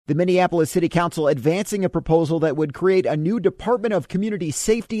The Minneapolis City Council advancing a proposal that would create a new Department of Community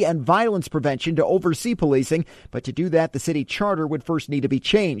Safety and Violence Prevention to oversee policing. But to do that, the city charter would first need to be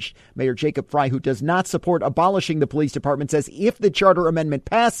changed. Mayor Jacob Frey, who does not support abolishing the police department, says if the charter amendment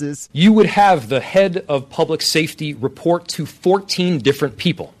passes, you would have the head of public safety report to 14 different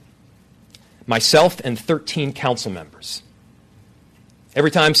people, myself and 13 council members.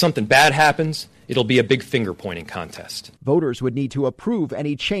 Every time something bad happens, it'll be a big finger-pointing contest. Voters would need to approve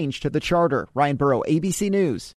any change to the charter. Ryan Burrow, ABC News.